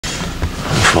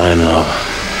find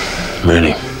love.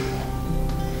 Really.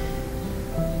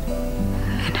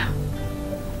 I know.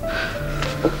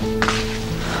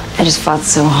 I just fought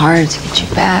so hard to get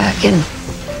you back, and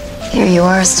here you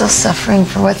are, still suffering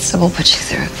for what Sybil put you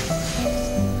through.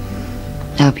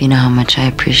 I hope you know how much I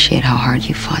appreciate how hard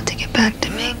you fought to get back to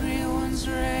me.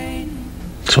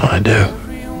 That's what I do.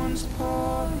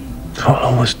 That's what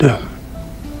I'll always do.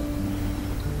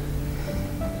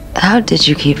 How did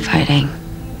you keep fighting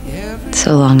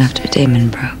so long after Damon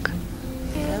broke?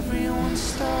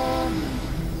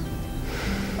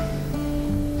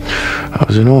 I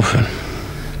was an orphan.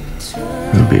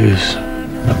 Abused.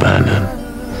 Abandoned.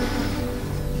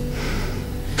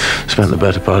 Spent the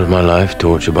better part of my life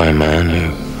tortured by a man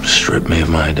who stripped me of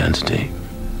my identity.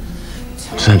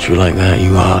 A century like that,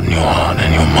 you harden your heart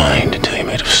and your mind until you're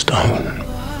made of stone.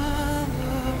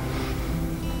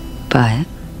 But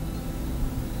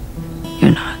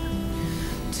you're not.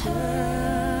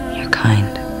 You're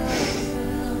kind.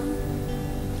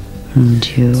 And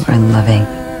you are loving.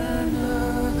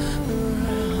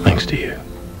 Thanks to you.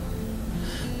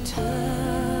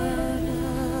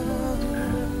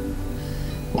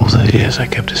 All those years I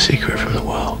kept a secret from the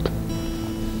world.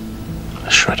 A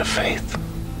shred of faith.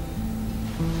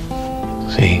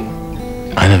 See,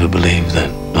 I never believed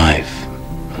that life,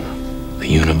 the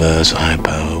universe, high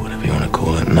power, whatever you want to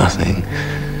call it, nothing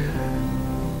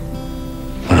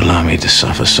would allow me to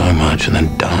suffer so much and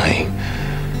then die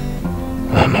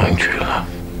without knowing true love.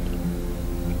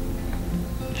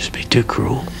 Just be too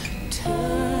cruel.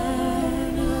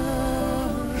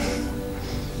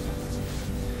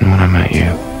 And when I met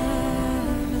you,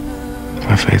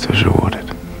 my faith was rewarded.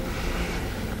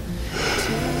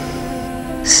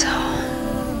 So,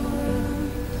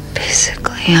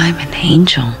 basically, I'm an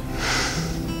angel.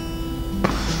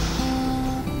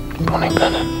 Bonnie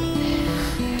Bennett.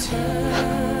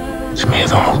 It's me,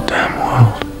 the whole damn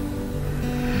world.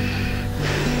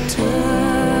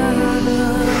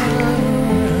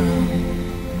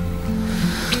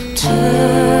 Turn